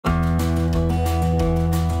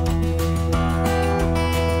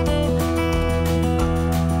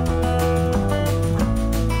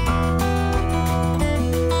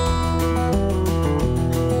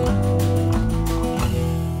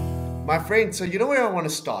friend, so you know where I want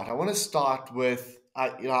to start? I want to start with,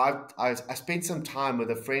 I spent some time with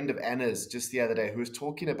a friend of Anna's just the other day who was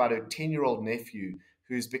talking about her 10-year-old nephew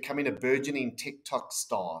who's becoming a burgeoning TikTok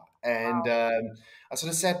star. And I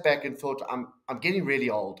sort of sat back and thought, I'm getting really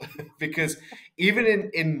old because even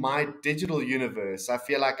in my digital universe, I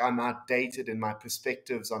feel like I'm outdated in my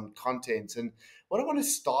perspectives on content. And what I want to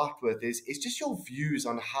start with is just your views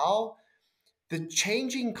on how the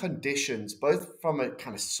changing conditions, both from a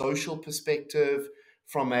kind of social perspective,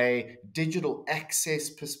 from a digital access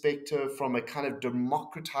perspective, from a kind of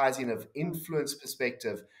democratizing of influence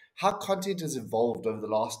perspective, how content has evolved over the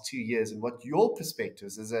last 2 years, and what your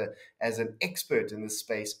perspectives as an expert in this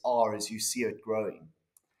space are as you see it growing.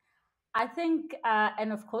 I think,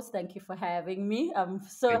 and of course, thank you for having me. I'm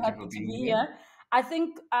so Thank you happy for to being be here. here. I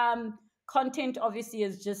think content obviously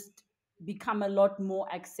has just become a lot more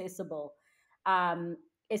accessible, um,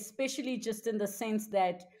 especially just in the sense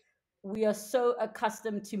that we are so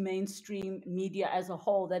accustomed to mainstream media as a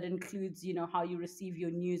whole that includes, how you receive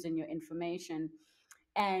your news and your information.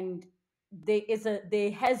 And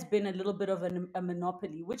there has been a little bit of a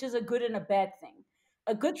monopoly, which is a good and a bad thing.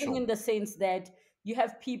 A good thing Sure. in the sense that you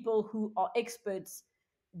have people who are experts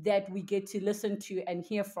that we get to listen to and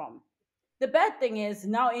hear from. The bad thing is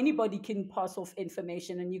now anybody can pass off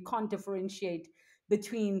information and you can't differentiate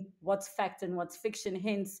between what's fact and what's fiction.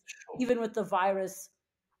 Hence, Sure. even with the virus,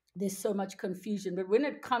 there's so much confusion. But when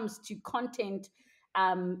it comes to content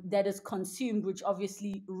that is consumed, which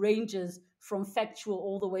obviously ranges from factual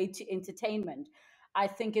all the way to entertainment, I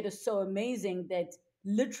think it is so amazing that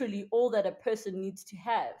literally all that a person needs to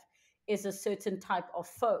have is a certain type of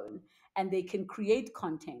phone and they can create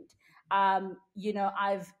content.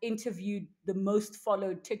 I've interviewed the most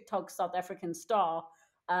followed TikTok South African star,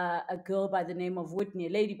 a girl by the name of Whitney, a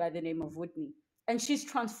lady by the name of Whitney, and she's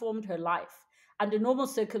transformed her life. Under normal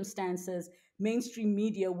circumstances, mainstream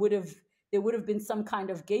media would have there would have been some kind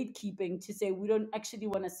of gatekeeping to say we don't actually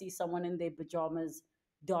want to see someone in their pajamas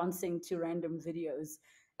dancing to random videos.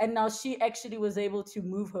 And now she actually was able to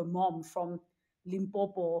move her mom from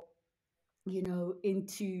Limpopo,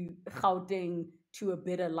 into Gauteng to a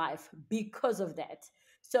better life because of that.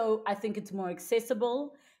 So I think it's more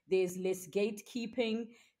accessible. There's less gatekeeping.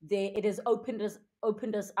 It has opened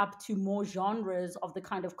us up to more genres of the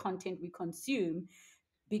kind of content we consume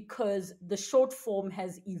because the short form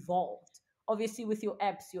has evolved. Obviously, with your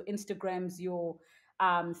apps, your Instagrams, your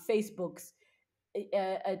Facebooks,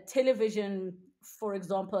 a television, for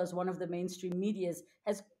example, as one of the mainstream medias,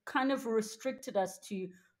 has kind of restricted us to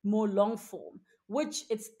more long form, which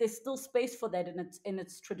there's still space for that in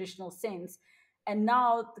its traditional sense. And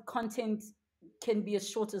now the content can be as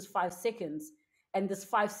short as 5 seconds, and this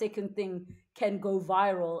 5 second thing can go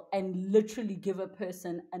viral and literally give a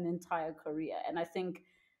person an entire career. And I think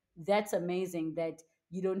that's amazing that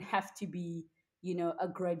you don't have to be, a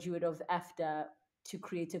graduate of AFDA to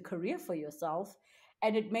create a career for yourself.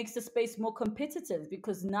 And it makes the space more competitive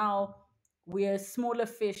because now we're smaller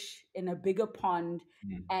fish in a bigger pond,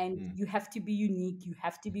 Mm, and mm. you have to be unique, you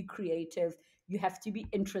have to be creative, you have to be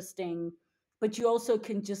interesting, but you also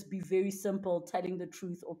can just be very simple, telling the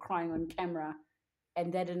truth or crying on camera.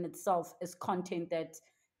 And that in itself is content that,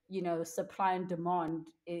 supply and demand.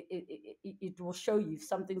 It will show you if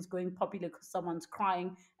something's going popular because someone's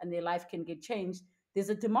crying and their life can get changed. There's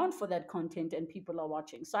a demand for that content and people are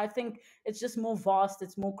watching. So I think it's just more vast,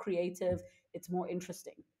 it's more creative, it's more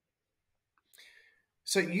interesting.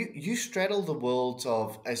 So you straddle the worlds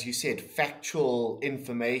of, as you said, factual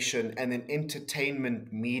information and then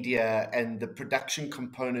entertainment media and the production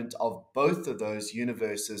component of both of those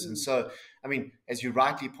universes. And Mm. so, I mean, as you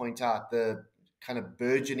rightly point out, the kind of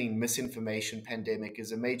burgeoning misinformation pandemic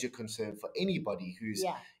is a major concern for anybody who's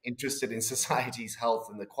Yeah. interested in society's health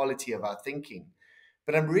and the quality of our thinking.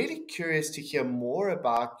 But I'm really curious to hear more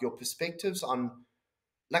about your perspectives on,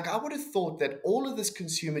 like, I would have thought that all of this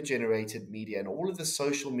consumer generated media and all of the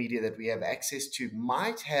social media that we have access to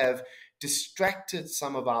might have distracted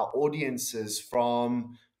some of our audiences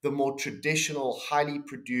from the more traditional, highly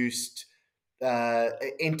produced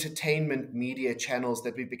entertainment media channels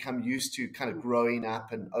that we've become used to kind of growing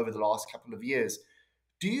up and over the last couple of years.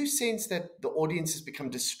 Do you sense that the audience has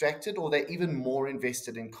become distracted, or they're even more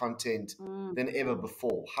invested in content Mm, than ever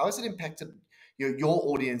before? How has it impacted your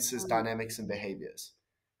audience's mm. dynamics and behaviors?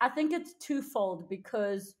 I think it's twofold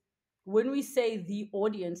because when we say the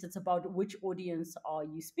audience, it's about which audience are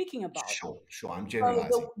you speaking about. Sure, sure. I'm So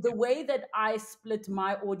generalizing. the way that I split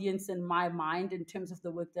my audience in my mind in terms of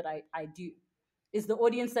the work that I do is the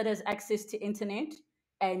audience that has access to internet,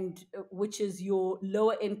 and which is your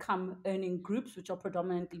lower income earning groups, which are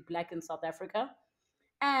predominantly black in South Africa,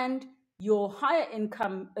 and your higher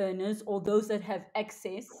income earners or those that have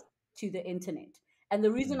access to the internet. And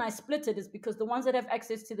the reason Mm. I split it is because the ones that have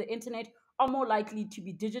access to the internet are more likely to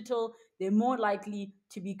be digital. They're more likely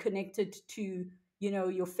to be connected to,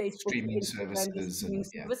 your Facebook, your Streaming Instagram, your services streaming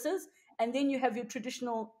and yeah, services. And then you have your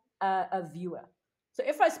traditional viewer. So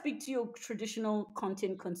if I speak to your traditional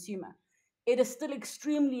content consumer, it is still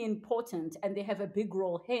extremely important and they have a big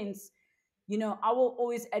role. Hence, I will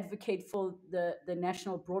always advocate for the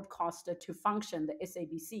national broadcaster to function, the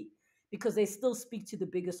SABC, because they still speak to the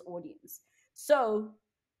biggest audience. So,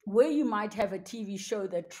 where you might have a TV show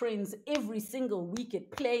that trends every single week,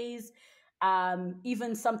 it plays,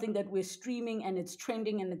 even something that we're streaming and it's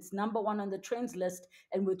trending and it's number one on the trends list,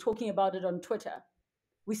 and we're talking about it on Twitter.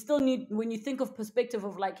 We still need, when you think of perspective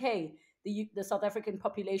of like, hey, the South African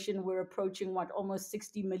population, we're approaching what, almost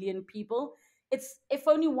 60 million people. It's, if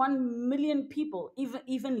only 1 million people,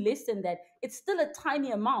 even less than that, it's still a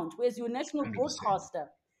tiny amount. Whereas your national 100%. broadcaster,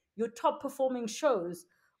 your top performing shows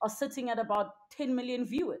are sitting at about 10 million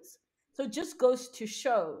viewers. So it just goes to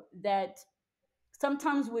show that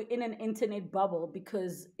sometimes we're in an internet bubble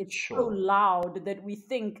because it's so Sure. loud that we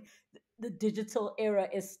think the digital era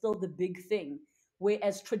is still the big thing.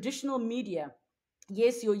 Whereas traditional media,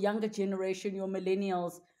 yes, your younger generation, your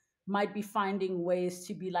millennials might be finding ways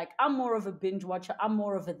to be like, I'm more of a binge watcher, I'm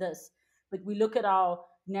more of a this. But we look at our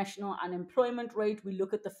national unemployment rate, we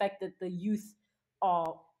look at the fact that the youth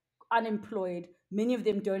are unemployed, many of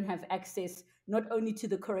them don't have access not only to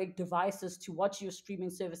the correct devices to watch your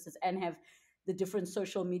streaming services and have the different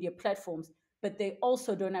social media platforms, but they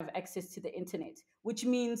also don't have access to the internet, which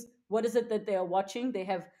means what is it that they are watching? They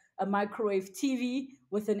have a microwave TV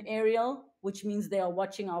with an aerial, which means they are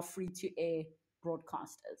watching our free to air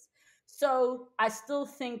broadcasters. So I still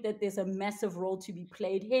think that there's a massive role to be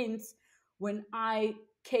played. Hence, when I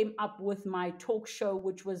came up with my talk show,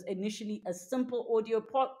 which was initially a simple audio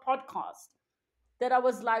podcast, that I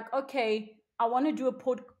was like, okay, I want to do a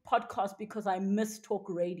podcast because I miss talk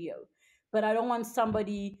radio, but I don't want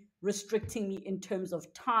somebody restricting me in terms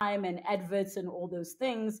of time and adverts and all those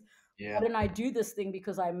things. Why Yeah. don't I do this thing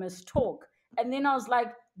because I miss talk? And then I was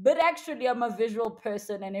like, but actually, I'm a visual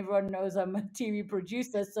person and everyone knows I'm a TV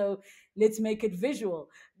producer. So let's make it visual.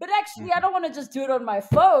 But actually, I Mhm. don't want to just do it on my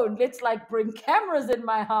phone. Let's like bring cameras in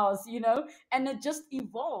my house, And it just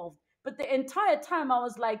evolved. But the entire time I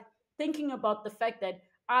was like, thinking about the fact that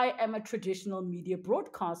I am a traditional media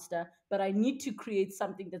broadcaster, but I need to create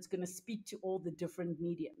something that's going to speak to all the different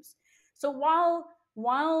mediums. So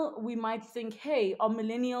while we might think, hey, are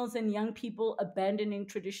millennials and young people abandoning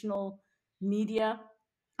traditional media?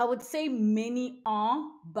 I would say many are,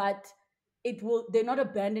 but they're not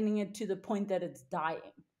abandoning it to the point that it's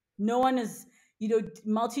dying. No one is,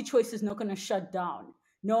 multi-choice is not going to shut down.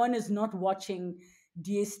 No one is not watching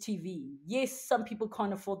DSTV. Yes, some people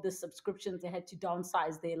can't afford the subscriptions. They had to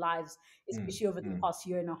downsize their lives, Mm, especially over the mm. past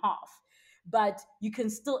year and a half. But you can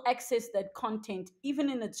still access that content, even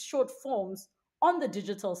in its short forms, on the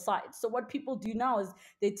digital side. So, what people do now is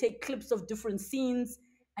they take clips of different scenes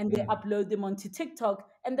and they Mm. upload them onto TikTok,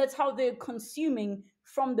 and that's how they're consuming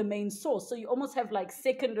from the main source. So, you almost have like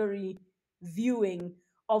secondary viewing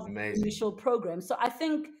of the Amazing. initial program. So, I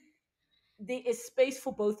think there is space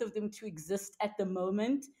for both of them to exist at the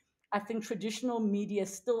moment. I think traditional media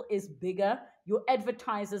still is bigger. Your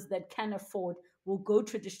advertisers that can afford will go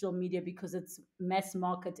traditional media because it's mass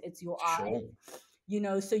market, it's your Sure.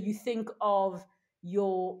 eyes. So you think of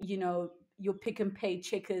your Pick and Pay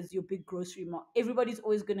Checkers, your big grocery mart. Everybody's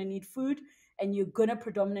always going to need food, and you're going to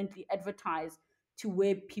predominantly advertise to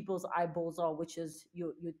where people's eyeballs are, which is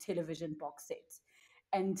your television box sets.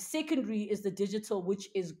 And secondary is the digital, which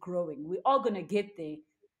is growing. We are going to get there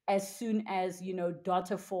as soon as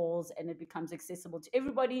data falls and it becomes accessible to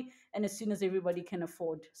everybody, and as soon as everybody can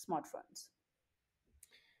afford smartphones.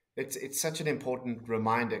 It's such an important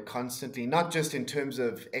reminder constantly, not just in terms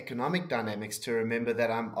of economic dynamics, to remember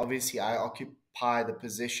that I occupy the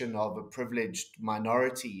position of a privileged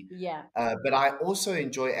minority, Yeah. but I also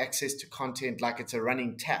enjoy access to content like it's a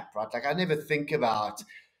running tap, right? Like I never think about,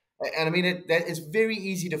 and I mean that it's very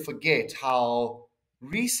easy to forget how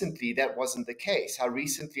recently that wasn't the case. How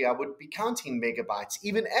recently I would be counting megabytes,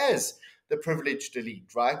 even as the privileged elite,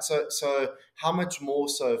 right? So how much more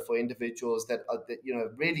so for individuals that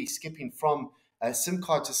really skipping from SIM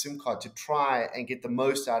card to SIM card to try and get the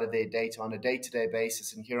most out of their data on a day-to-day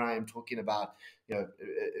basis. And here I am talking about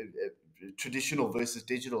traditional versus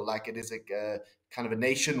digital, like it is a kind of a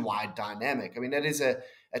nationwide dynamic. I mean, that is a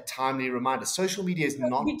timely reminder. Social media is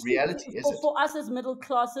not reality, is it? For us as middle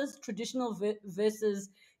classes, traditional versus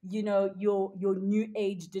your new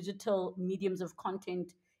age digital mediums of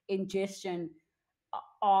content ingestion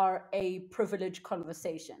are a privileged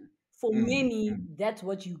conversation. For many, Mm. that's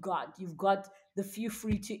what you got. You've got the few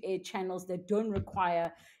free to air channels that don't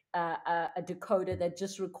require a decoder, that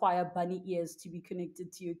just require bunny ears to be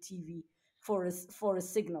connected to your TV for a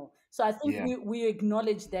signal. So I think Yeah. we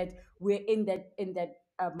acknowledge that we're in that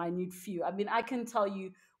minute few. I mean, I can tell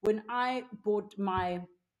you when I bought my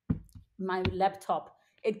laptop,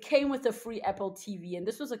 it came with a free Apple TV, and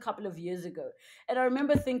this was a couple of years ago. And I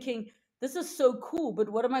remember thinking, this is so cool, but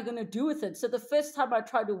what am I going to do with it? So the first time I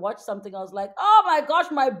tried to watch something, I was like, oh my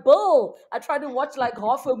gosh, my bill. I tried to watch like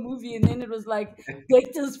half a movie, and then it was like,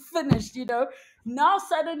 data's finished, you know? Now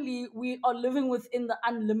suddenly we are living within the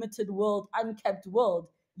unlimited world, uncapped world.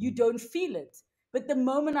 You don't feel it. But the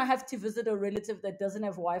moment I have to visit a relative that doesn't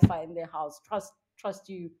have Wi-Fi in their house, trust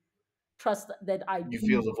that I You do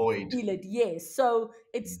feel the void. feel it, yes. So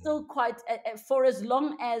it's still quite, for as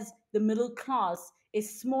long as the middle class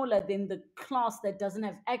is smaller than the class that doesn't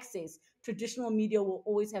have access, traditional media will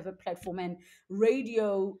always have a platform. And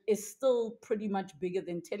radio is still pretty much bigger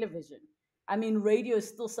than television. I mean, radio is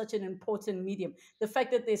still such an important medium. The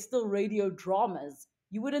fact that there's still radio dramas,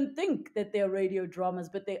 you wouldn't think that they're radio dramas,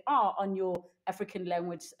 but they are on your African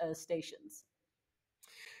language stations.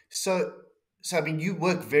 So, so I mean, you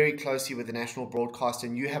work very closely with the national broadcaster,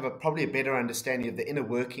 and you have probably a better understanding of the inner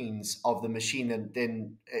workings of the machine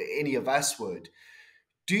than any of us would.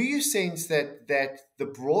 Do you sense that the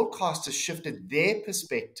broadcasters shifted their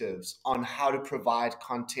perspectives on how to provide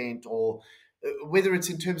content, or whether it's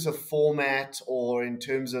in terms of format or in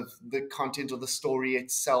terms of the content or the story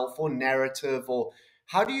itself or narrative, or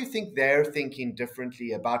how do you think they're thinking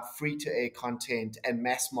differently about free to air content and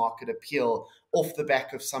mass market appeal off the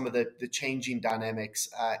back of some of the changing dynamics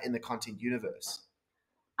in the content universe?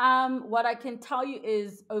 What I can tell you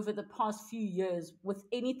is over the past few years, with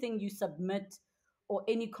anything you submit or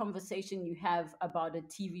any conversation you have about a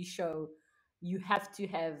TV show, you have to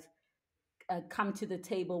have come to the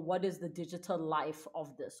table. What is the digital life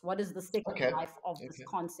of this? What is the second Okay. life of this Okay.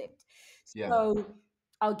 concept? Yeah. So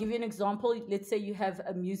I'll give you an example. Let's say you have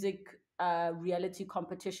a music reality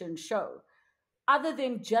competition show. Other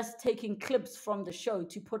than just taking clips from the show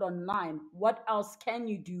to put online, what else can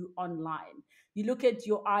you do online? You look at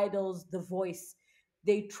your idols, The Voice,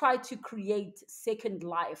 they try to create second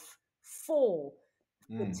life for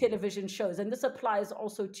the Mm. television shows. And this applies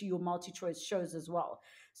also to your multi choice shows as well.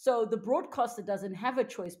 So the broadcaster doesn't have a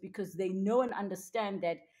choice because they know and understand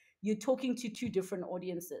that you're talking to two different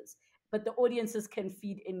audiences, but the audiences can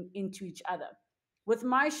feed into each other. With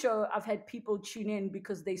my show, I've had people tune in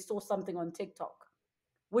because they saw something on TikTok,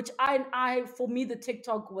 which I for me the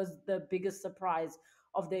TikTok was the biggest surprise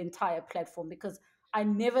of the entire platform, because I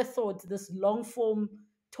never thought this long form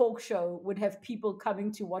talk show would have people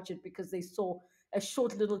coming to watch it because they saw a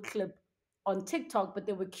short little clip on TikTok, but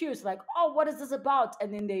they were curious, like, oh, what is this about?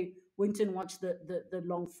 And then they went and watched the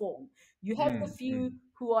long form. You have the Mm. few Mm.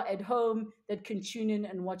 who are at home that can tune in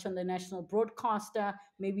and watch on the national broadcaster,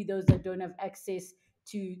 maybe those that don't have access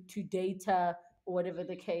to data or whatever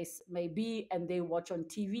the case may be, and they watch on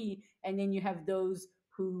TV. And then you have those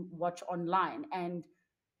who watch online. And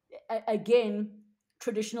again,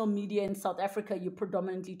 traditional media in South Africa, you're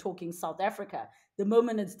predominantly talking South Africa. The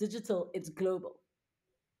moment it's digital, it's global.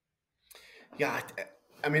 Yeah,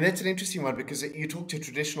 I mean, that's an interesting one because you talk to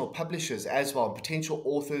traditional publishers as well, potential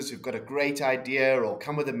authors who've got a great idea or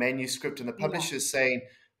come with a manuscript, and the Yeah, publisher's saying,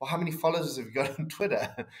 well, how many followers have you got on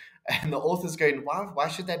Twitter? And the author's going, why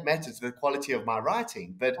should that matter to the quality of my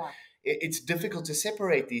writing? But yeah, it's difficult to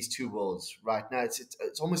separate these two worlds right now.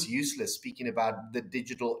 It's almost useless speaking about the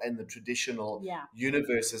digital and the traditional yeah.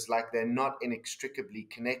 universes like they're not inextricably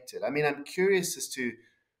connected. I mean, I'm curious as to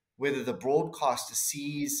whether the broadcaster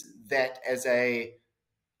sees that as a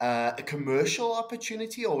commercial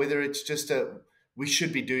opportunity, or whether it's just a we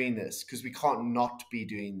should be doing this because we can't not be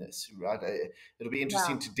doing this, right? It'll be Yeah.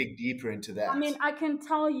 interesting to dig deeper into I that. mean, I can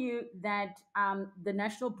tell you that the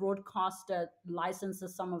national broadcaster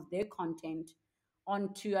licenses some of their content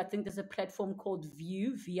onto, I think there's a platform called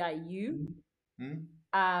View, VIU, Mm,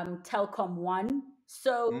 mm, Telcom One.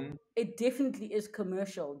 So mm, it definitely is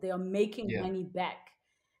commercial. They are making yeah, money back.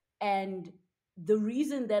 And the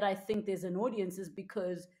reason that I think there's an audience is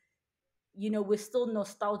because, we're still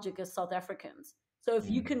nostalgic as South Africans. So if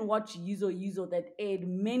you mm, can watch Yuzo Yuzo that aired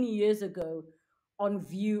many years ago on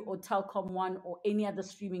View or Telcom One or any other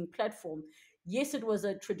streaming platform, yes, it was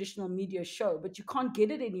a traditional media show, but you can't get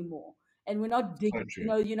it anymore. And we're not so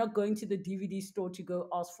true. you're not going to the DVD store to go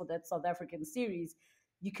ask for that South African series.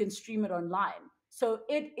 You can stream it online. So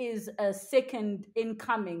it is a second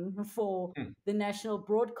incoming for Hmm. the national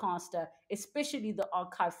broadcaster, especially the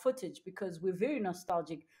archive footage, because we're very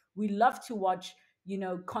nostalgic. We love to watch,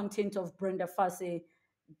 content of Brenda Fassie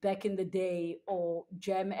back in the day or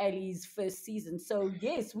Jam Alley's first season. So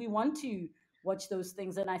yes, we want to watch those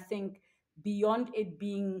things. And I think beyond it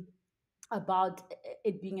being about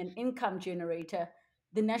it being an income generator,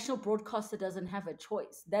 the national broadcaster doesn't have a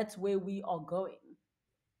choice. That's where we are going.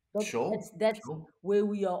 Sure, That's sure. where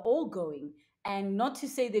we are all going. And not to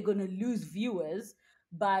say they're going to lose viewers,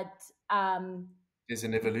 but um, There's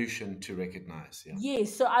an evolution to recognize. Yeah.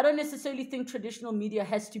 yes. So I don't necessarily think traditional media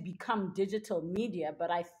has to become digital media,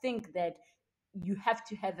 but I think that you have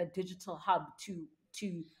to have a digital hub to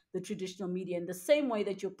the traditional media in the same way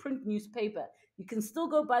that your print newspaper, you can still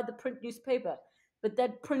go buy the print newspaper, but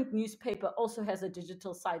that print newspaper also has a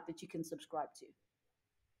digital site that you can subscribe to.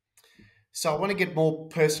 So I want to get more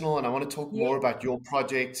personal and I want to talk Yeah. more about your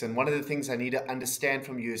projects. And one of the things I need to understand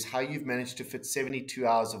from you is how you've managed to fit 72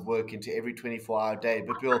 hours of work into every 24-hour day.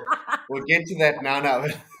 But we'll get to that now,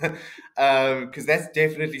 because that's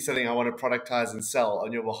definitely something I want to productize and sell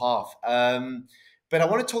on your behalf. But I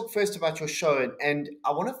want to talk first about your show, and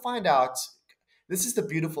I want to find out. This is the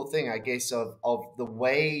beautiful thing, I guess, of the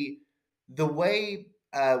way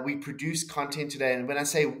we produce content today. And when I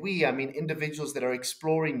say we, I mean individuals that are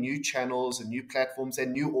exploring new channels and new platforms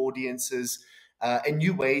and new audiences and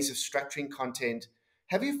new ways of structuring content.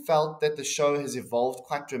 Have you felt that the show has evolved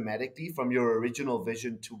quite dramatically from your original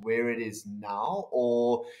vision to where it is now?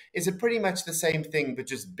 Or is it pretty much the same thing, but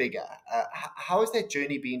just bigger? How has that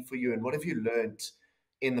journey been for you, and what have you learned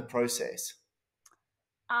in the process?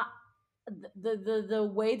 uh, the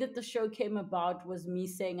way that the show came about was me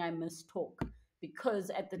saying I miss talk, because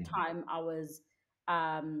at the Mm, time I was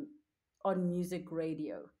um, on music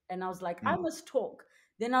radio and I was like, I mm, must talk.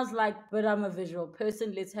 Then I was like, but I'm a visual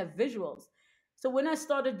person, let's have visuals. So when I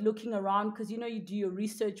started looking around, because you do your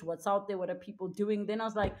research, what's out there, what are people doing, then I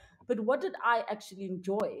was like, but what did I actually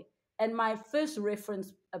enjoy? And my first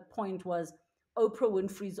reference point was Oprah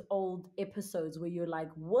Winfrey's old episodes where you're like,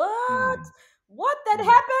 mm, what that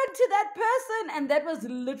mm, happened to that person? And that was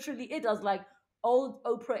literally it. I was like, old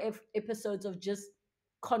Oprah episodes of just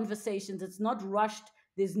conversations. It's not rushed.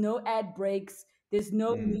 There's no ad breaks. There's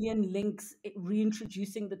no mm. million links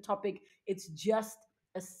reintroducing the topic. It's just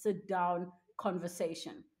a sit down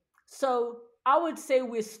conversation. So I would say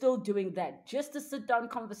we're still doing that. Just a sit down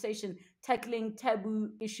conversation, tackling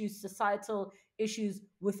taboo issues, societal issues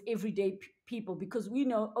with everyday people, because we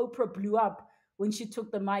know Oprah blew up when she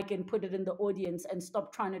took the mic and put it in the audience and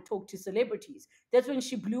stopped trying to talk to celebrities. That's when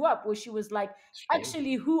she blew up, where she was like, Sure.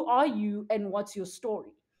 actually, who are you and what's your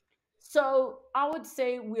story? So I would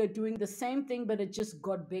say we are doing the same thing, but it just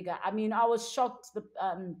got bigger. I mean, I was shocked the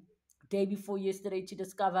day before yesterday to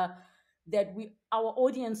discover that our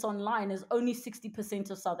audience online is only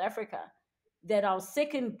 60% of South Africa. That our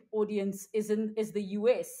second audience is the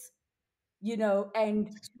US, and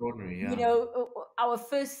It's extraordinary, you yeah. know our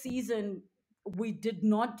first season, we did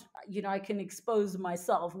not, I can expose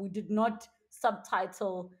myself, we did not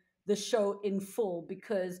subtitle the show in full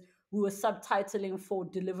because we were subtitling for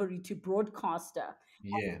delivery to broadcaster.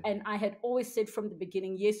 Yeah. And I had always said from the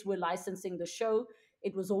beginning, yes, we're licensing the show.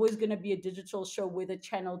 It was always going to be a digital show whether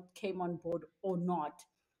channel came on board or not.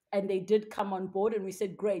 And they did come on board, and we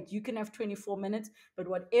said, great, you can have 24 minutes, but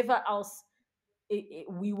whatever else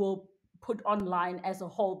we will put online as a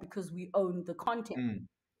whole, because we own the content. Mm,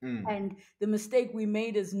 mm. And the mistake we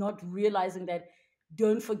made is not realizing that,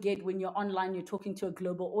 don't forget, when you're online, you're talking to a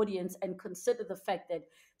global audience, and consider the fact that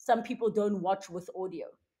some people don't watch with audio.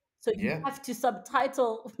 So you Yeah, have to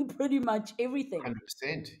subtitle pretty much everything.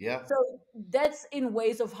 100%. Yeah. So that's in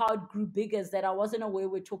ways of how it grew big, is that I wasn't aware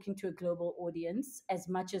we're talking to a global audience as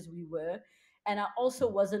much as we were. And I also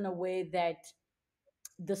wasn't aware that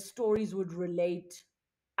the stories would relate.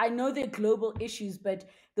 I know they're global issues, but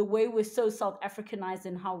the way we're so South Africanized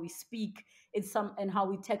in how we speak, and how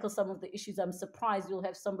we tackle some of the issues, I'm surprised you'll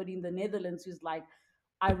have somebody in the Netherlands who's like,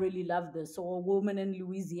 I really love this, or a woman in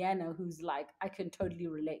Louisiana who's like, I can totally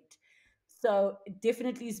relate. So it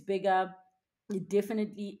definitely is bigger. It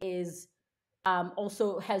definitely is,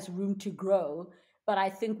 also has room to grow. But I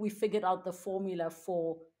think we figured out the formula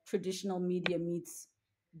for traditional media meets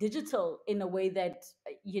digital in a way that,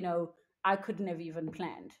 I couldn't have even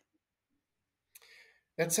planned.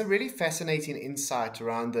 That's a really fascinating insight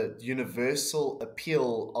around the universal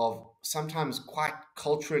appeal of sometimes quite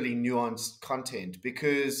culturally nuanced content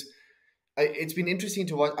because It's been interesting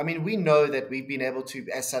to watch. I mean, we know that we've been able to,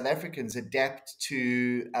 as South Africans, adapt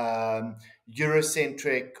to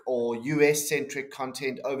Eurocentric or US centric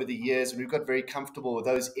content over the years. And we've got very comfortable with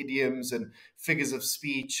those idioms and figures of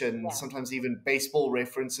speech and Yeah. sometimes even baseball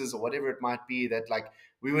references or whatever it might be that, like,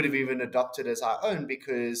 we would have even adopted as our own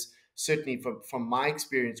because certainly from my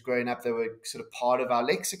experience growing up, they were sort of part of our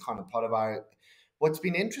lexicon, a part of our. What's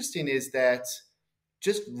been interesting is that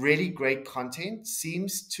just really great content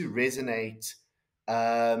seems to resonate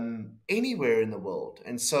anywhere in the world.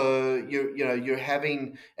 And so you're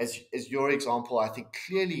having, as your example, I think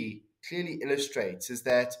clearly illustrates, is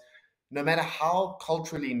that no matter how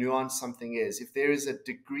culturally nuanced something is, if there is a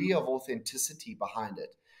degree of authenticity behind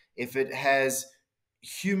it, if it has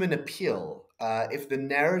human appeal, if the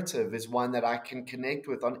narrative is one that I can connect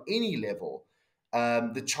with on any level,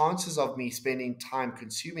 the chances of me spending time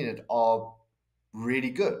consuming it are really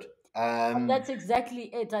good. And that's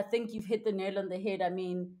exactly it. I think you've hit the nail on the head. I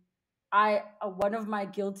mean, I one of my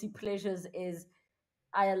guilty pleasures is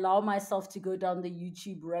I allow myself to go down the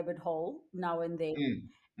YouTube rabbit hole now and then, Mm,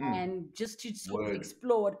 mm, and just to sort of word.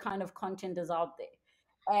 explore what kind of content is out there.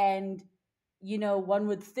 And one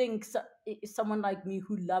would think someone like me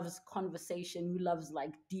who loves conversation, who loves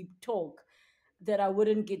like deep talk, that I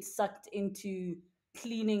wouldn't get sucked into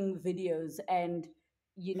cleaning videos and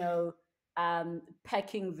you know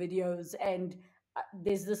packing videos. And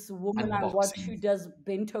there's this woman I watch who Unboxing. does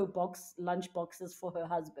bento box lunch boxes for her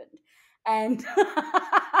husband, and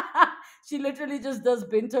she literally just does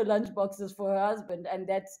bento lunch boxes for her husband, and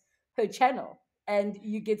that's her channel. And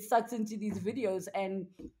you get sucked into these videos, and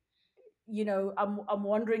I'm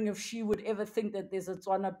wondering if she would ever think that there's a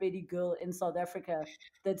Tswana Betty girl in South Africa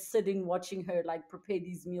that's sitting watching her like prepare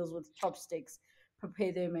these meals with chopsticks,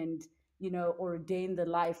 prepare them, and ordain the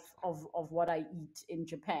life of what I eat in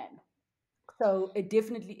Japan. So it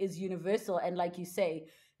definitely is universal, and like you say,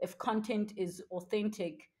 if content is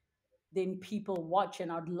authentic, then people watch,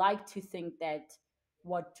 and I'd like to think that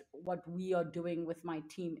what we are doing with my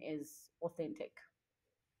team is authentic.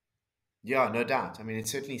 Yeah, no doubt. I mean, it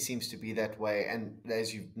certainly seems to be that way. And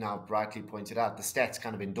as you've now rightly pointed out, the stats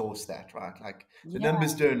kind of endorse that, right? Like the Yeah,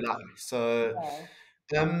 numbers don't lie. So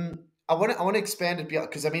yeah. I want to expand it beyond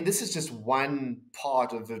because I mean this is just one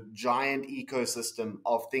part of a giant ecosystem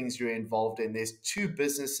of things you're involved in. There's two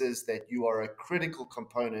businesses that you are a critical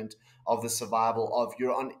component of the survival of.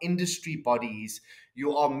 You're on industry bodies.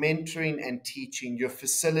 You are mentoring and teaching. You're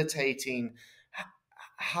facilitating. H-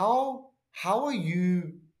 how are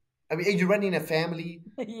you? I mean, you're running a family,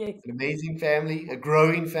 Yes. an amazing family, a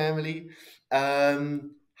growing family.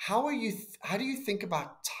 How are you? How do you think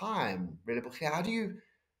about time, Relebogile?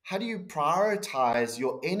 How do you prioritize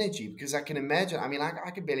your energy? Because I can imagine. I mean, I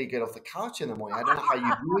can barely get off the couch in the morning. I don't know how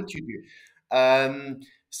you do what you do.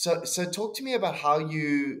 So talk to me about how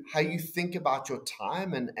you think about your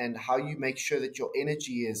time and how you make sure that your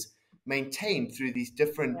energy is maintained through these Yeah.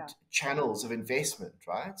 different channels of investment,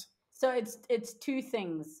 right? So it's two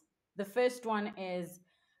things. The first one is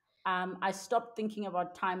I stopped thinking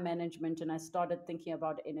about time management and I started thinking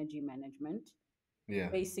about energy management. Yeah.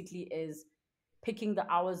 Basically, is picking the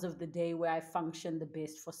hours of the day where I function the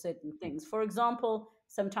best for certain things. For example,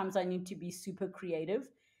 sometimes I need to be super creative,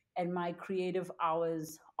 and my creative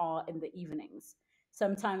hours are in the evenings.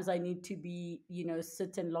 Sometimes I need to be,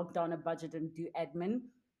 sit and lock down a budget and do admin.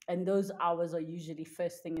 And those hours are usually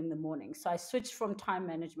first thing in the morning. So I switched from time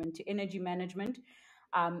management to energy management.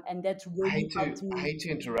 And that's I really hate to helped I me. hate to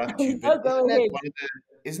interrupt you, but No, go ahead.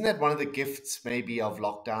 isn't that one of the gifts maybe of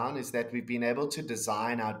lockdown is that we've been able to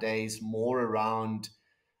design our days more around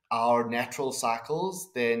our natural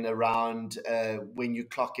cycles than around when you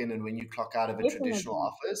clock in and when you clock out of a traditional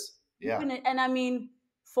Definitely. office. Yeah. And I mean,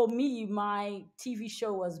 for me, my TV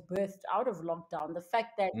show was birthed out of lockdown. The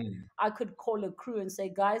fact that Mm. I could call a crew and say,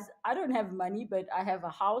 guys, I don't have money, but I have a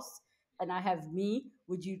house and I have me.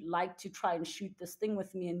 Would you like to try and shoot this thing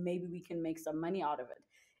with me? And maybe we can make some money out of it.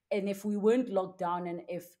 And if we weren't locked down and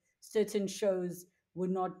if certain shows were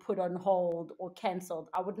not put on hold or canceled,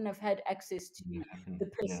 I wouldn't have had access to Wouldn't happen. the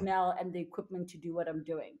Yeah. personnel and the equipment to do what I'm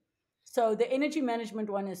doing. So the energy management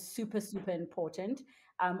one is super, super important.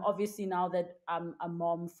 Obviously, now that I'm a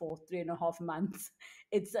mom for 3.5 months,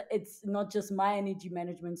 it's not just my energy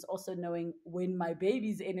management; it's also knowing when my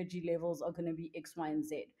baby's energy levels are going to be X, Y, and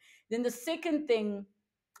Z. Then the second thing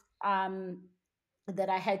um, that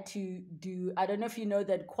I had to do, I don't know if you know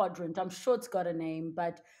that quadrant. I'm sure it's got a name,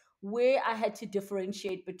 but where I had to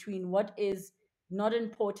differentiate between what is not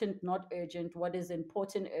important, not urgent, what is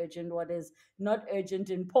important, urgent, what is not urgent,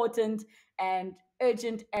 important, and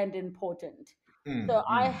urgent and important. So Mm,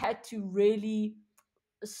 I mm. had to really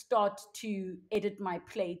start to edit my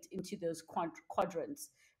plate into those quadrants,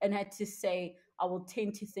 and had to say I will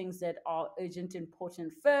tend to things that are urgent,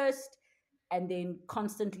 important first, and then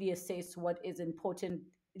constantly assess what is important,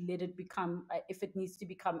 let it become, if it needs to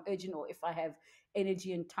become urgent, or if I have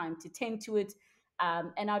energy and time to tend to it.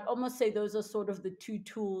 And I'd almost say those are sort of the two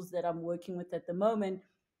tools that I'm working with at the moment.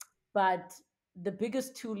 But the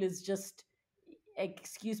biggest tool is just,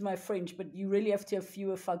 excuse my French, but you really have to have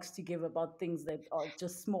fewer fucks to give about things that are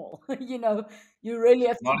just small. You really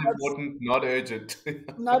have to Not important, not urgent.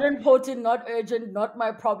 not important, not urgent, not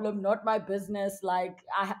my problem, not my business. Like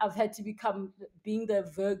I've had to become, being the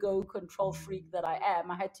Virgo control freak that I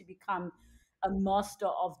am, I had to become a master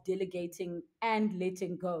of delegating and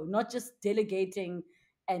letting go. Not just delegating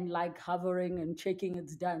and like hovering and checking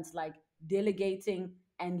it's done. It's like delegating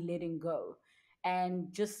and letting go.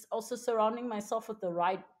 And just also surrounding myself with the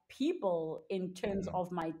right people in terms Mm,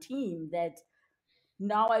 of my team, that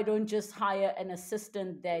now I don't just hire an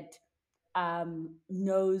assistant that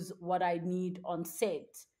knows what I need on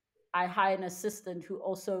set. I hire an assistant who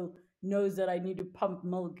also knows that I need to pump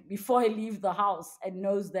milk before I leave the house, and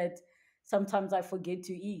knows that sometimes I forget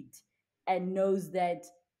to eat, and knows that,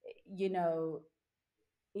 you know,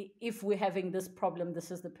 if we're having this problem, this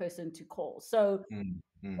is the person to call. So mm,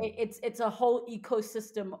 mm. it's a whole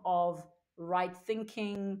ecosystem of right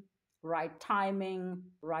thinking, right timing,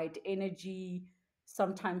 right energy,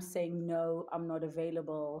 sometimes saying no, I'm not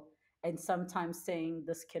available, and sometimes saying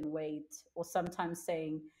this can wait, or sometimes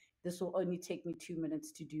saying this will only take me 2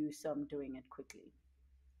 minutes to do, so I'm doing it quickly.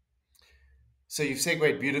 So you've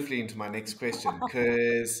segued beautifully into my next question,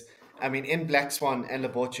 because I mean, in Black Swan and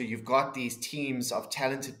Labocha, you've got these teams of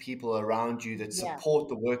talented people around you that Yeah, support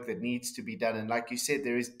the work that needs to be done. And like you said,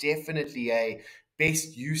 there is definitely a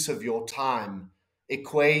best use of your time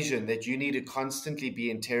equation that you need to constantly be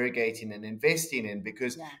interrogating and investing in,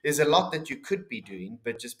 because yeah, there's a lot that you could be doing,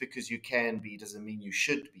 but just because you can be doesn't mean you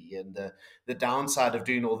should be. And the downside of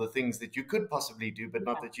doing all the things that you could possibly do, but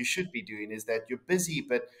not yeah, that you should be doing, is that you're busy,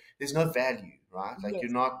 but there's no value, right? Like you're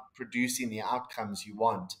yes. not producing the outcomes you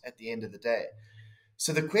want at the end of the day.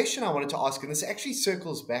 So the question I wanted to ask, and this actually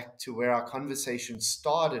circles back to where our conversation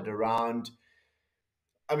started around,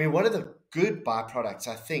 I mean, one of the good byproducts,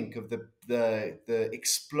 I think, of the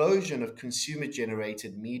explosion of consumer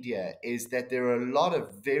generated media is that there are a lot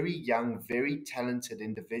of very young, very talented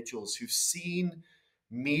individuals who've seen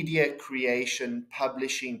media creation,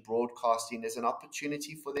 publishing, broadcasting as an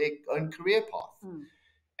opportunity for their own career path, Mm.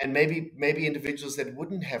 and maybe individuals that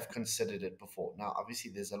wouldn't have considered it before. Now, obviously,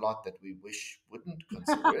 there's a lot that we wish wouldn't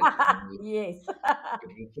consider it, and Yes.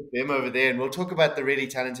 we'll put them over there, and we'll talk about the really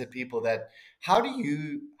talented people. That how do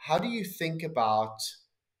you think about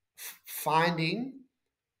finding,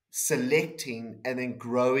 selecting, and then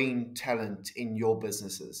growing talent in your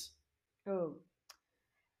businesses? Oh.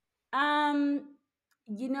 Um,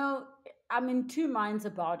 you know, I'm in two minds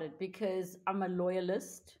about it, because I'm a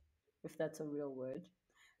loyalist, if that's a real word.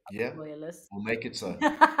 Yeah, Loyalist. we'll make it so.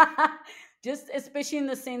 Just especially in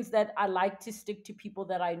the sense that I like to stick to people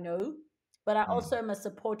that I know, but I Mm, also am a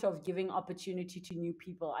supporter of giving opportunity to new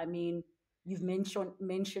people. I mean, you've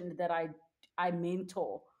mentioned that I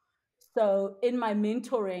mentor. So in my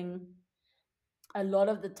mentoring, a lot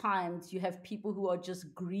of the times you have people who are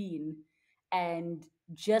just green and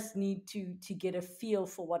just need to get a feel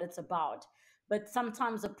for what it's about. But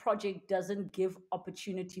sometimes a project doesn't give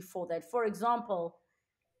opportunity for that. For example,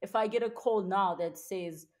 if I get a call now that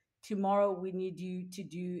says, tomorrow we need you to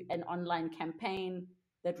do an online campaign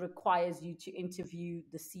that requires you to interview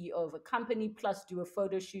the CEO of a company, plus do a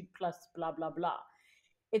photo shoot, plus blah, blah, blah.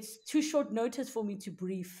 It's too short notice for me to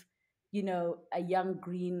brief, a young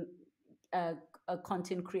green uh, a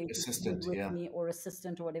content creator to do it assistant, with yeah. me, or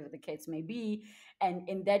assistant, or whatever the case may be. And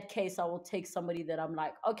in that case, I will take somebody that I'm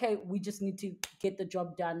like, okay, we just need to get the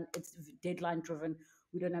job done. It's deadline driven.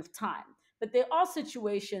 We don't have time. But there are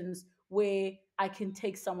situations where I can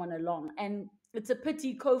take someone along. And it's a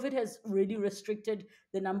pity. COVID has really restricted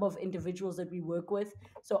the number of individuals that we work with.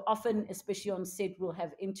 So often, especially on set, we'll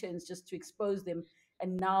have interns just to expose them.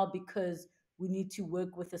 And now, because we need to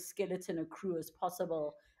work with a skeleton, a crew as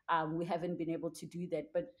possible, we haven't been able to do that.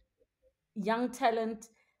 But young talent,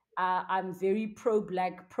 I'm very pro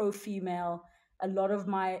black, pro female. A lot of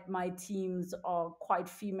my teams are quite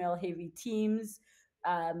female heavy teams.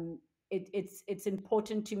 Um, it's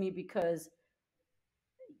important to me because,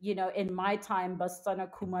 in my time,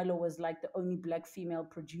 Bastana Kumalo was like the only black female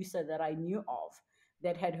producer that I knew of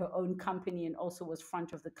that had her own company and also was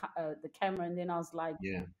front of the camera. And then I was like,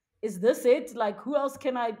 Yeah. is this it? Like, who else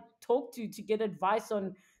can I talk to get advice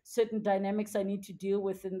on certain dynamics I need to deal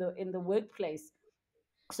with in the workplace?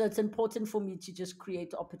 So it's important for me to just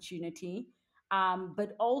create opportunity.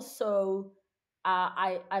 But also,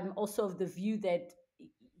 I'm also of the view that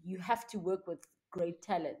you have to work with great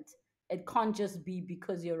talent. It can't just be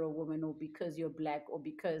because you're a woman or because you're black or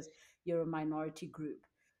because you're a minority group.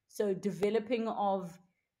 So developing of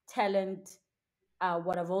talent,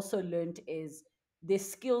 what I've also learned is there's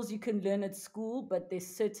skills you can learn at school, but there's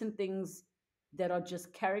certain things that are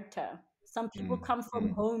just character. Some people Mm, come from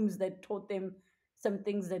mm, homes that taught them some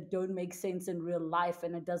things that don't make sense in real life,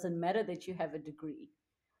 and it doesn't matter that you have a degree.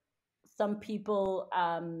 Some people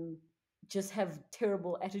just have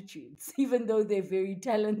terrible attitudes, even though they're very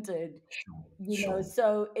talented, sure, you know. sure.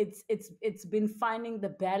 So it's been finding the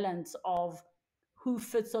balance of who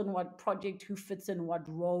fits on what project, who fits in what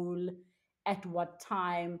role, at what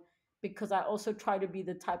time, because I also try to be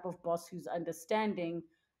the type of boss who's understanding,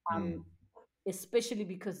 Mm, um, especially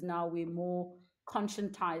because now we're more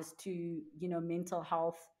conscientized to, you know, mental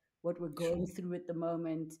health, what we're going sure. through at the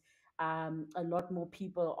moment. A lot more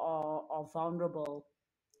people are vulnerable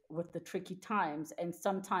with the tricky times, and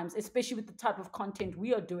sometimes, especially with the type of content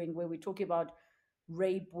we are doing, where we're talking about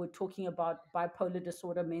rape, we're talking about bipolar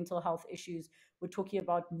disorder, mental health issues, we're talking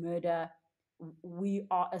about murder. We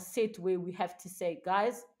are a set where we have to say,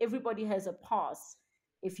 guys, everybody has a pass.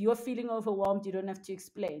 If you're feeling overwhelmed, you don't have to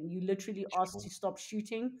explain. You literally ask Sure. to stop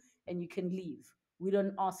shooting and you can leave. We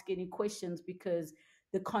don't ask any questions because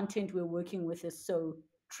the content we're working with is so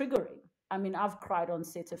triggering. I mean, I've cried on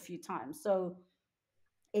set a few times. So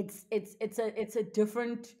it's a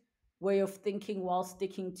different way of thinking while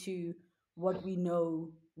sticking to what we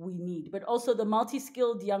know we need. But also the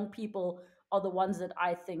multi-skilled young people are the ones that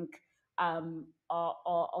I think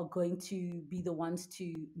are going to be the ones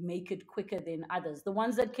to make it quicker than others. The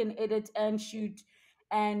ones that can edit and shoot,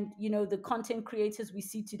 and you know, the content creators we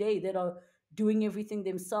see today that are doing everything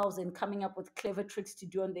themselves and coming up with clever tricks to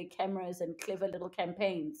do on their cameras and clever little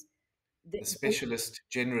campaigns. The specialist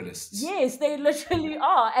generalists. Yes, they literally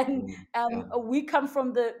are. And Mm, yeah. we come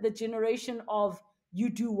from the generation of you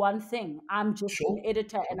do one thing. I'm just an Sure.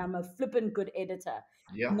 editor Sure. and I'm a flippin' good editor.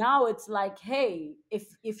 Yeah. Now it's like, hey,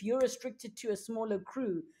 if you're restricted to a smaller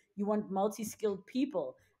crew, you want multi-skilled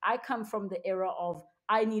people. I come from the era of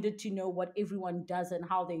I needed to know what everyone does and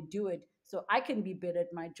how they do it so I can be better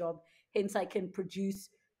at my job. Hence, I can produce,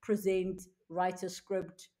 present, write a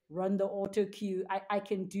script, run the auto cue. I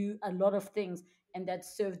can do a lot of things, and that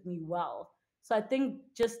served me well. So I think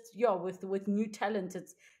just, yeah, with new talent,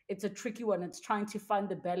 it's a tricky one. It's trying to find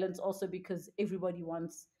the balance also because everybody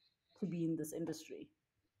wants to be in this industry.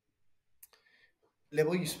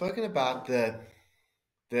 Level, you've spoken about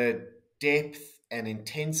the depth and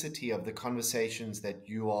intensity of the conversations that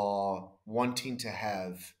you are wanting to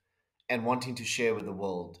have and wanting to share with the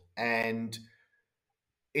world. And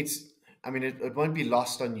it's, I mean, it won't be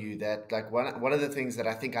lost on you that like one of the things that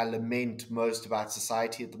I think I lament most about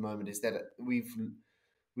society at the moment is that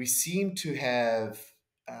we seem to have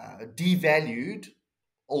devalued,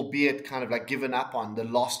 albeit kind of like given up on the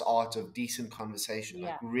lost art of decent conversation,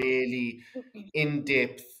 like Yeah, really in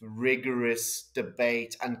depth, rigorous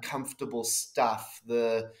debate, uncomfortable stuff.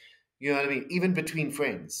 You know what I mean? Even between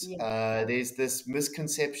friends, yeah, there's this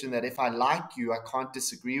misconception that if I like you, I can't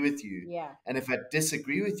disagree with you. yeah, And if I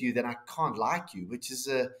disagree with you, then I can't like you, which is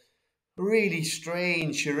a really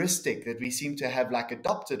strange heuristic that we seem to have like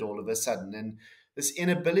adopted all of a sudden. And this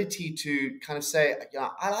inability to kind of say, yeah,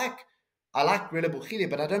 I like Relebogile,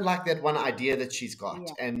 but I don't like that one idea that she's got.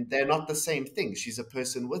 yeah, And they're not the same thing. She's a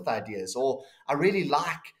person with ideas. Or I really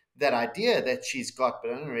like that idea that she's got,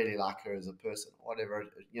 but I don't really like her as a person, whatever,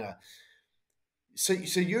 you know. So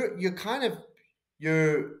you're kind of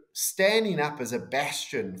you're standing up as a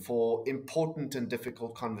bastion for important and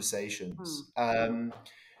difficult hmm. conversations.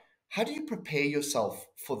 How do you prepare yourself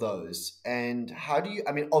for those? And how do you,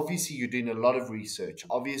 I mean, obviously, you're doing a lot of research.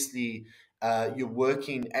 Obviously, you're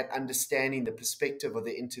working at understanding the perspective of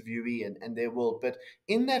the interviewee and their world. But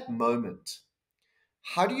in that moment,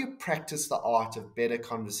 how do you practice the art of better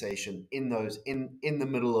conversation in in the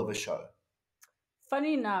middle of a show?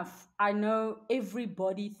 Funny enough, I know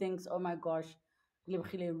everybody thinks, oh my gosh,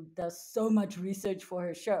 Lebogile does so much research for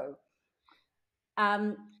her show.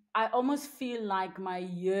 um, I almost feel like my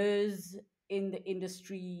years in the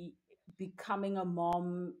industry, becoming a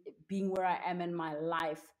mom, being where I am in my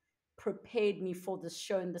life, prepared me for this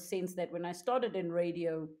show in the sense that when I started in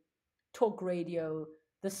radio, talk radio,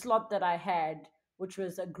 the slot that I had, which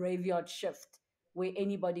was a graveyard shift where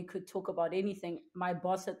anybody could talk about anything, my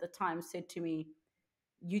boss at the time said to me,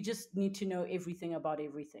 you just need to know everything about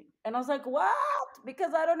everything. And I was like, what?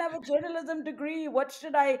 Because I don't have a journalism degree. What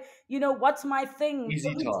should I, what's my thing? Easy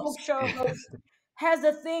Every task. talk show Yeah. host has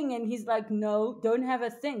a thing. And he's like, no, don't have a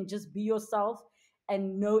thing. Just be yourself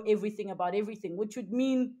and know everything about everything, which would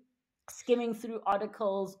mean skimming through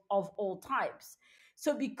articles of all types.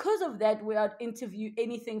 So, because of that, we would interview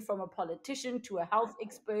anything from a politician to a health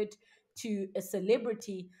expert to a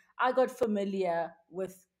celebrity. I got familiar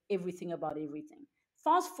with everything about everything.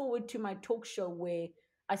 Fast forward to my talk show where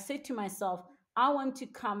I said to myself, I want to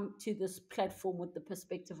come to this platform with the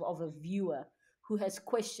perspective of a viewer who has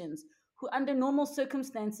questions, who under normal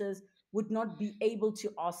circumstances would not be able to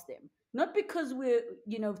ask them. Not because we're,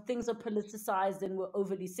 things are politicized and we're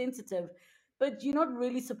overly sensitive, but you're not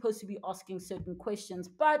really supposed to be asking certain questions.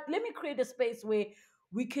 But let me create a space where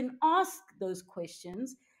we can ask those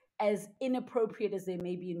questions, as inappropriate as they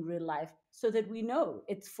may be in real life, so that we know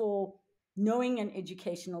it's for knowing and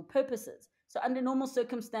educational purposes. So, under normal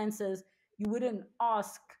circumstances, you wouldn't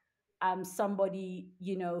ask somebody,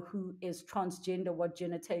 who is transgender what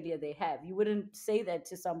genitalia they have. You wouldn't say that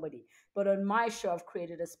to somebody. But on my show, I've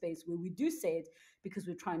created a space where we do say it because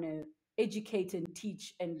we're trying to educate and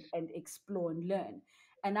teach and explore and learn.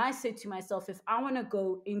 And I said to myself, if I want to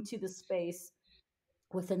go into the space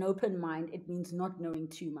with an open mind, it means not knowing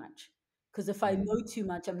too much. Because if I Mm, know too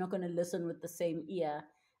much, I'm not going to listen with the same ear.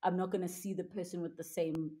 I'm not going to see the person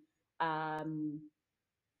um,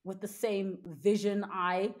 with the same vision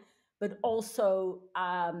eye. But also,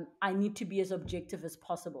 I need to be as objective as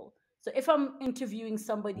possible. So if I'm interviewing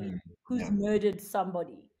somebody mm, who's yeah. murdered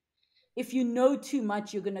somebody, if you know too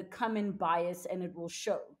much, you're going to come in bias and it will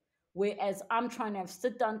show. Whereas I'm trying to have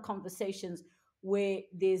sit down conversations where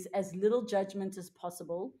there's as little judgment as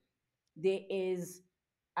possible, there is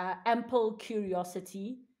ample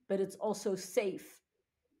curiosity, but it's also safe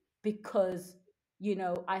because,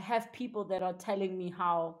 I have people that are telling me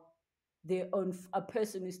how a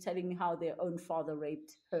person who's telling me how their own father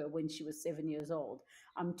raped her when she was 7 years old.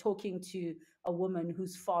 I'm talking to a woman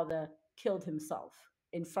whose father killed himself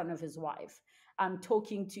in front of his wife. I'm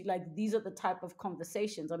talking to, like, these are the type of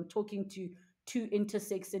conversations. I'm talking to two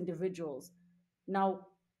intersex individuals. Now,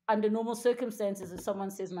 under normal circumstances, if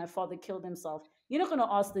someone says my father killed himself, you're not going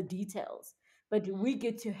to ask the details. But we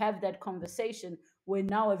get to have that conversation where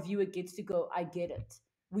now a viewer gets to go, I get it.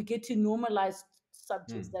 We get to normalize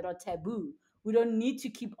subjects Mm. that are taboo. We don't need to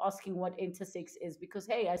keep asking what intersex is because,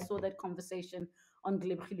 hey, I saw that conversation on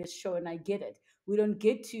Glenlivet's show and I get it. We don't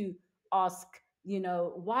get to ask,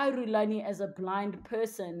 why Rulani as a blind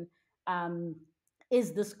person, um,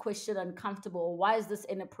 is this question uncomfortable, or why is this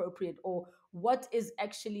inappropriate, or what is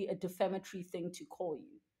actually a defamatory thing to call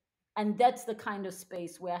you? And that's the kind of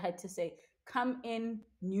space where I had to say, come in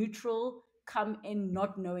neutral, come in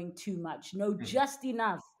not knowing too much, know Mm. just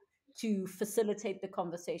enough to facilitate the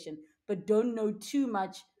conversation, but don't know too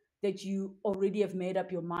much that you already have made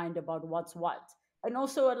up your mind about what's what. And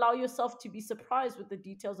also allow yourself to be surprised with the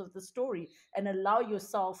details of the story and allow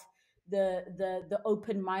yourself the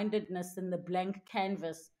open-mindedness and the blank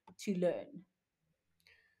canvas to learn.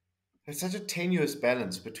 It's such a tenuous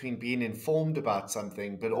balance between being informed about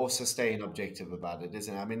something but also staying objective about it,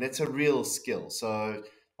 isn't it? I mean, that's a real skill. So,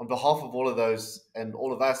 on behalf of all of those and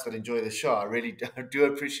all of us that enjoy the show, I really do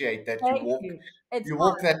appreciate that Thank you. It's you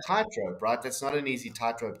walk that tightrope, right? That's not an easy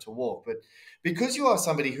tightrope to walk. But because you are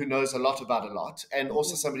somebody who knows a lot about a lot, and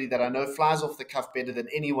also hard. somebody that I know flies off the cuff better than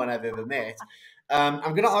anyone I've ever met, I'm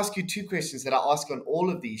going to ask you two questions that I ask on all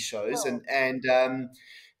of these shows, So, and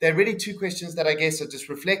they're really two questions that I guess are just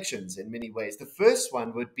reflections in many ways. The first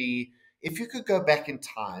one would be if you could go back in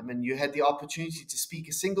time and you had the opportunity to speak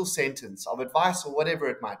a single sentence of advice or whatever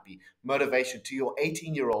it might be, motivation to your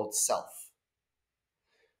 18-year-old self,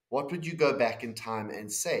 what would you go back in time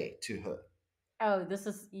and say to her? oh, this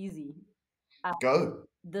is easy. Uh, Go.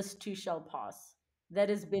 this too shall pass. That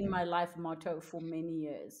has been Mm. my life motto for many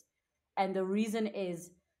years. And the reason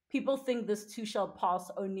is people think this too shall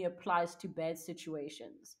pass only applies to bad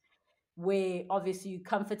situations, where obviously you're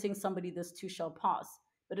comforting somebody, this too shall pass.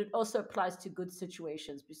 But it also applies to good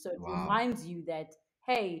situations. So it Wow. reminds you that,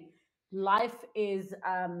 hey, life is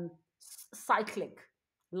cyclic,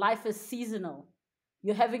 life is seasonal.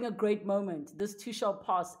 You're having a great moment. This too shall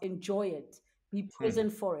pass. Enjoy it. Be Hmm.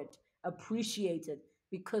 present for it. Appreciate it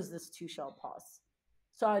because this too shall pass.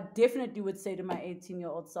 So I definitely would say to my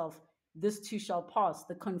 18-year-old self, this too shall pass.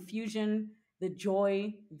 The confusion, the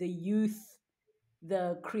joy, the youth,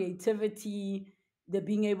 the creativity, the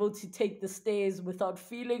being able to take the stairs without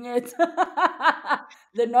feeling it,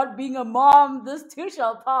 the not being a mom, this too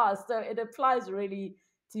shall pass. So it applies really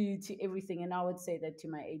to everything. And I would say that to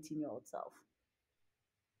my 18-year-old self.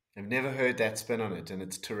 I've never heard that spin on it, and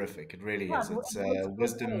it's terrific. It really Yeah, is. it It's works both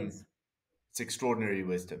wisdom. ways. It's extraordinary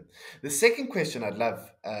wisdom. The second question I'd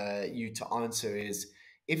love you to answer is,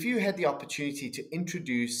 if you had the opportunity to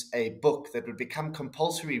introduce a book that would become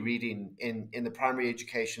compulsory reading in the primary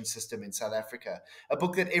education system in South Africa, a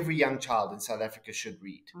book that every young child in South Africa should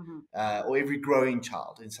read, Mhm. or every growing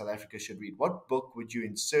child in South Africa should read, what book would you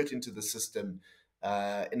insert into the system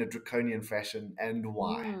in a draconian fashion, and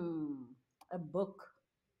why? Mm, a book.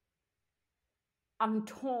 I'm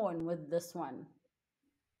torn with this one.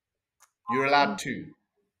 You're allowed Um, to,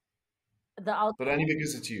 the but only Alchemist.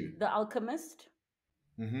 because it's you. The Alchemist.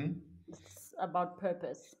 Hmm. It's about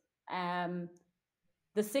purpose. Um,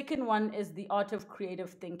 the second one is The Art of Creative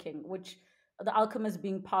Thinking, which The Alchemist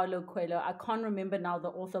being Paulo Coelho. I can't remember now the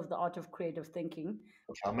author of The Art of Creative Thinking.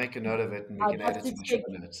 I'll make a note of it and we I'll can add have it to to the show check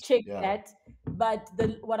notes. check Yeah. that. But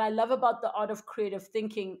what I love about The Art of Creative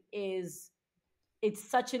Thinking is it's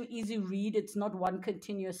such an easy read. It's not one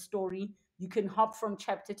continuous story. You can hop from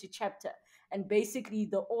chapter to chapter. And basically,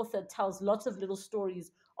 the author tells lots of little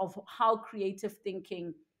stories of how creative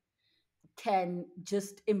thinking can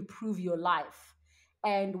just improve your life.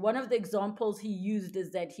 And one of the examples he used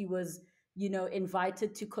is that he was,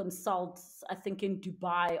 invited to consult, I think in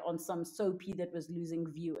Dubai, on some soapy that was losing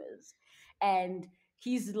viewers. And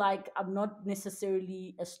he's like, I'm not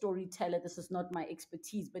necessarily a storyteller. This is not my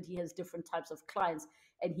expertise, but he has different types of clients.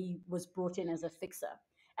 And he was brought in as a fixer.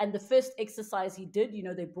 And the first exercise he did,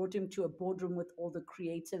 they brought him to a boardroom with all the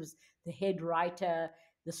creatives, the head writer,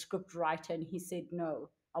 the script writer. And he said, no,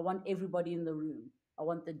 I want everybody in the room. I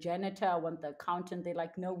want the janitor. I want the accountant. They're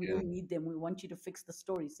like, no, we Yeah. don't need them. We want you to fix the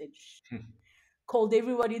story. He said, shh. Called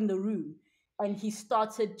everybody in the room. And he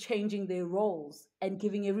started changing their roles and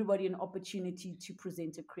giving everybody an opportunity to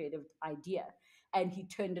present a creative idea. And he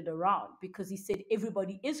turned it around because he said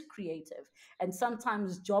everybody is creative. And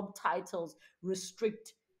sometimes job titles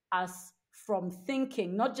restrict us from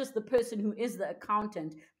thinking, not just the person who is the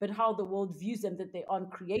accountant, but how the world views them, that they aren't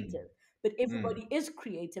creative. But Mm. everybody is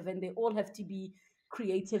creative and they all have to be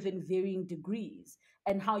creative in varying degrees,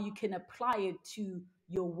 and how you can apply it to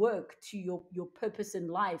your work, to your purpose in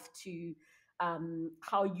life, to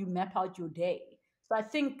how you map out your day. So I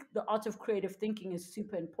think the art of creative thinking is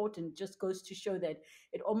super important. Just goes to show that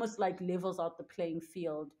it almost like levels out the playing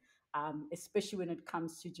field, especially when it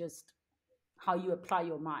comes to just how you apply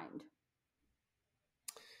your mind.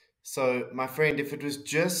 So, my friend, if it was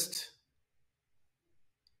just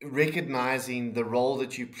recognizing the role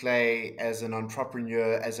that you play as an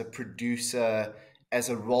entrepreneur, as a producer, as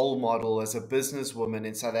a role model, as a businesswoman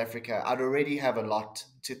in South Africa, I'd already have a lot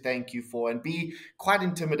to thank you for and be quite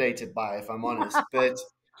intimidated by, if I'm honest. But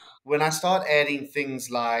when I start adding things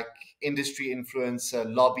like industry influencer,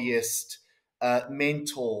 lobbyist,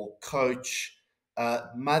 mentor, coach,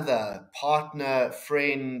 mother, partner,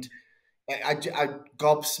 friend, I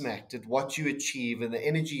gobsmacked at what you achieve and the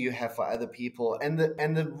energy you have for other people, and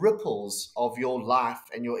the ripples of your life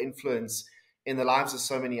and your influence in the lives of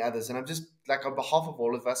so many others. And I'm just like, on behalf of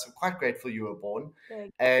all of us, I'm quite grateful you were born,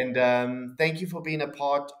 Thank, and thank you for being a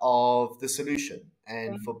part of the solution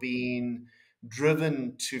and thank, for being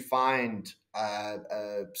driven to find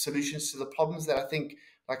solutions to the problems that I think,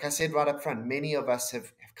 like I said right up front, many of us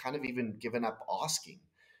have kind of even given up asking.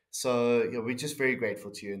 So yeah, we're just very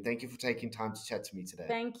grateful to you, and thank you for taking time to chat to me today.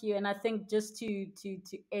 thank you. And I think just to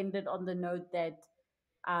end it on the note that,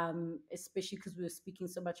 especially because we were speaking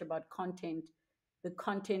so much about content, the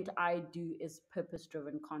content I do is purpose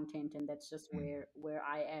driven content, and that's just Mm. where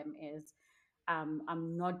I am. Is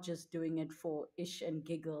I'm not just doing it for ish and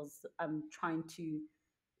giggles. I'm trying to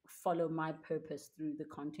follow my purpose through the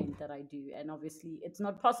content that I do. And obviously, it's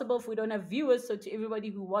not possible if we don't have viewers. So, to everybody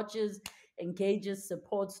who watches, engages,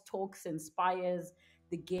 supports, talks, inspires,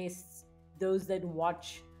 the guests, those that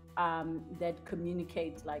watch, that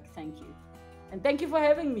communicate, like, thank you. And thank you for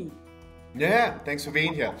having me. Yeah, thanks for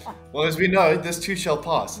being here. Well, as we know, this too shall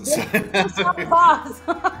pass. This So shall pass.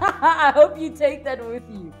 I hope you take that with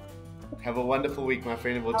you. have a wonderful week, my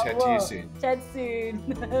friend, and we'll I chat to you will. soon. Chat soon.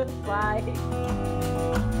 Bye.